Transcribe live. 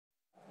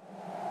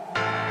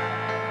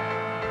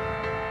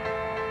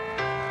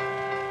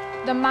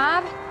The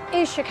mob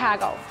is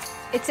Chicago.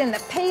 It's in the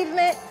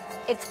pavement,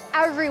 it's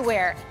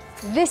everywhere.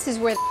 This is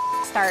where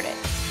the started.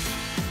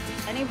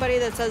 Anybody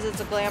that says it's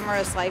a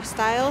glamorous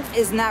lifestyle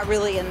is not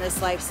really in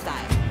this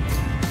lifestyle.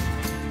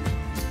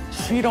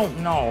 She don't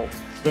know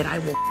that I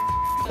will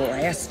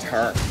blast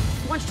her.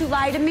 Once you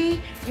lie to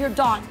me, you're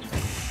done.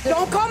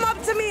 Don't come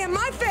up to me in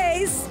my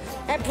face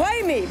and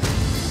play me.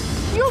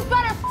 You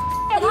better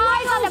get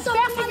eyes on the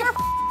back of your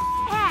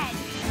head.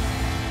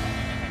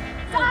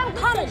 I'm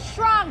coming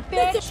strong,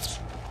 bitch.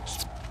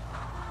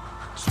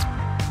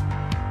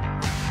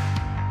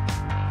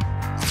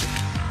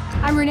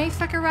 I'm Renee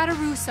Feccarata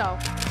Russo.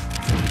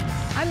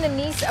 I'm the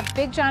niece of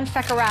Big John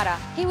Feccarata.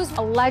 He was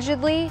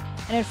allegedly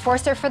an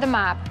enforcer for the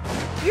mob.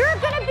 You're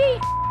gonna be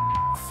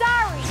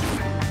sorry.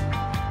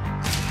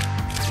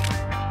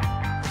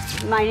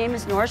 My name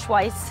is Nora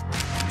Schweiss,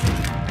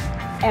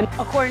 and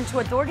according to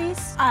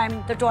authorities,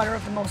 I'm the daughter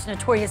of the most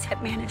notorious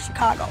hitman in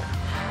Chicago.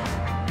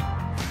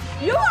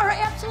 You are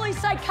absolutely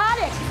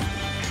psychotic.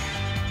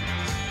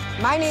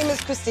 My name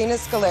is Christina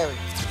Scoleri.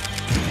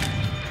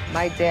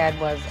 My dad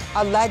was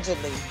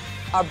allegedly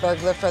a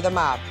burglar for the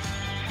mob.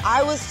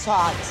 I was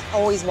taught,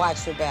 always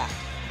watch your back.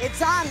 It's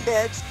on,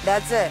 bitch.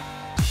 That's it.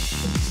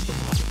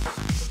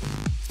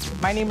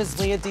 My name is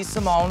Leah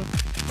DeSimone.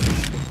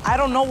 I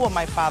don't know what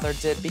my father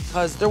did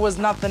because there was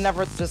nothing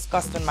ever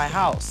discussed in my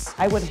house.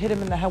 I would hit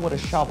him in the head with a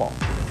shovel.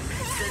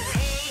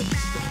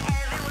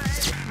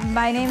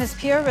 My name is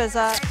Pia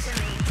Rizza.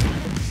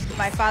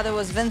 My father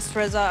was Vince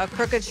Rizza, a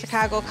crooked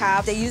Chicago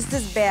cop. They used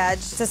his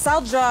badge to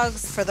sell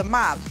drugs for the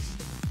mob.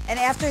 And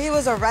after he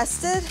was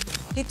arrested,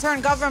 he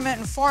turned government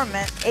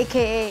informant,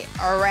 AKA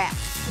a rat.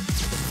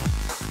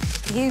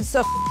 He's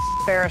a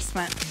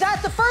embarrassment.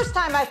 That's the first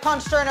time I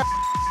punched her in her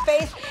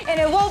face, and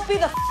it won't be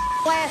the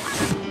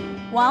last.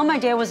 While my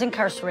dad was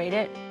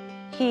incarcerated,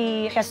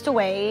 he passed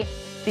away.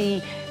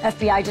 The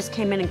FBI just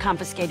came in and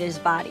confiscated his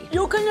body.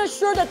 You can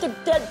assure that the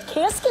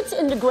casket's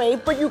in the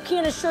grave, but you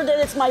can't assure that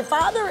it's my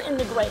father in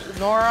the grave.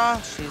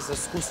 Nora, she's a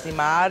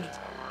scusimad,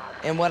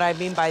 and what I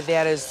mean by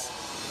that is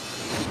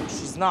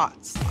she's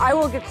nuts. I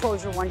will get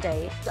closure one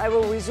day. I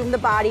will resume the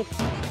body.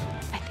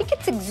 I think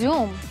it's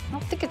exhume. I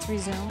don't think it's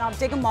resume. I'll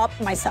dig him up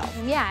myself.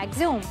 Yeah,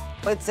 exhume.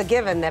 It's a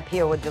given that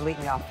Pia would delete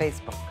me off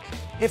Facebook.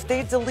 If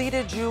they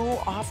deleted you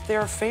off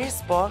their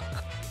Facebook,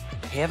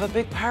 have a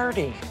big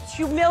party.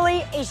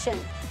 Humiliation.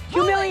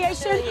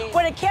 Humiliation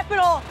with a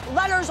capital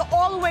letters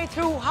all the way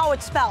through how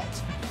it's spelled.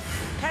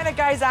 Kind of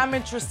guys I'm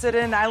interested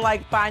in, I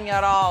like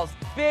bañados.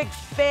 Big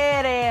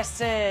fat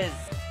asses.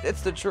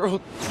 It's the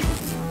truth.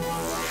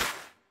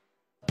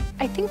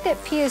 I think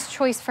that Pia's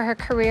choice for her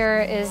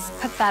career is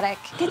pathetic.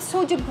 It's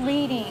so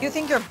degrading. You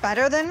think you're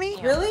better than me?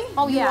 Really?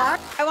 Oh, yeah.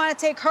 I want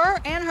to take her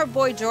and her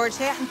boy George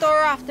Hat and throw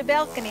her off the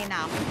balcony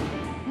now.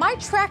 My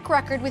track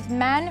record with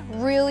men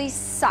really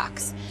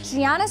sucks.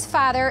 Gianna's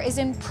father is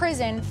in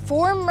prison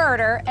for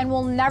murder and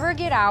will never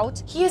get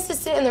out. He has to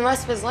sit in the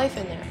rest of his life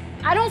in there.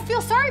 I don't feel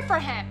sorry for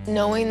him.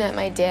 Knowing that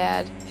my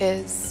dad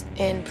is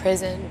in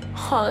prison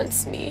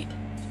haunts me.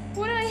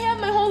 What did I have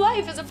my whole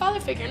life as a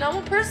father figure? Now I'm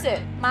a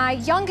person. My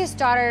youngest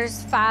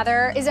daughter's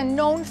father is a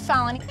known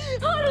felon.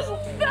 How does a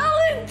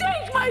felon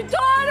take my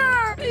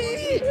daughter?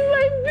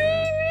 My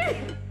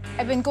baby.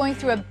 I've been going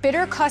through a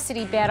bitter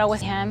custody battle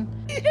with him.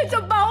 It's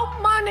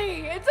about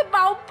money. It's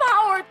about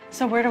power.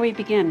 So where do we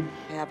begin?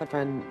 I have a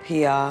friend,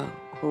 Pia,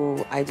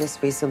 who I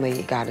just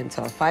recently got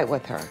into a fight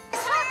with her.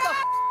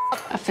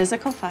 A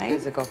physical fight?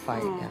 Physical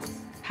fight,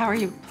 yes. How are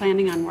you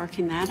planning on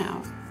working that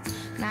out?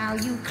 Now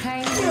you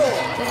claim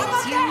that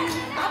it's you.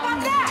 How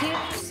about that?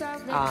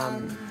 Come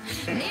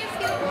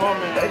on,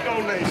 man. They go,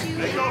 lady.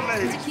 They go,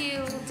 lady.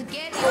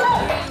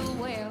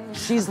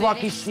 She's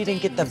lucky she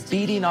didn't get the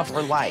beating of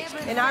her life.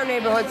 In our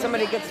neighborhood,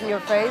 somebody gets in your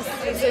face.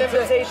 It's an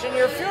invitation to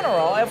your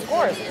funeral, of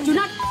course. Do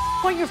not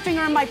point your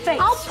finger in my face.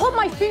 I'll put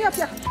my finger up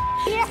your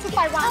ass if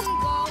I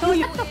want. Till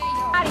you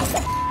Out of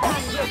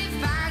here.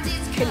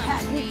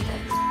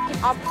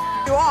 I'll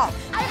you off.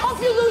 I hope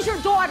you lose your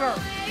daughter.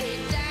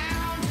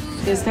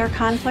 Is there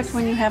conflict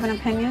when you have an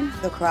opinion?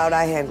 The crowd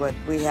I hang with,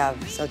 we have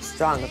such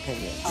strong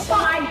opinions. Oh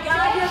my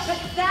God, you're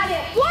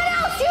pathetic. What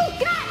else you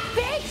got,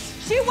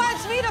 bitch? She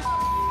wants me to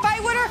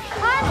fight with her.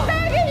 I'm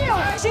begging you.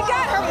 She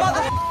got her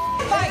mother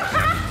fight.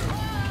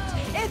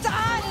 It's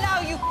on now,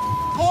 you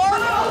whore.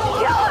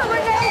 Kill her,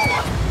 Renee.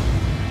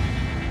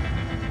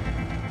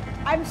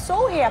 I'm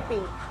so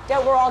happy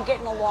that we're all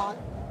getting along.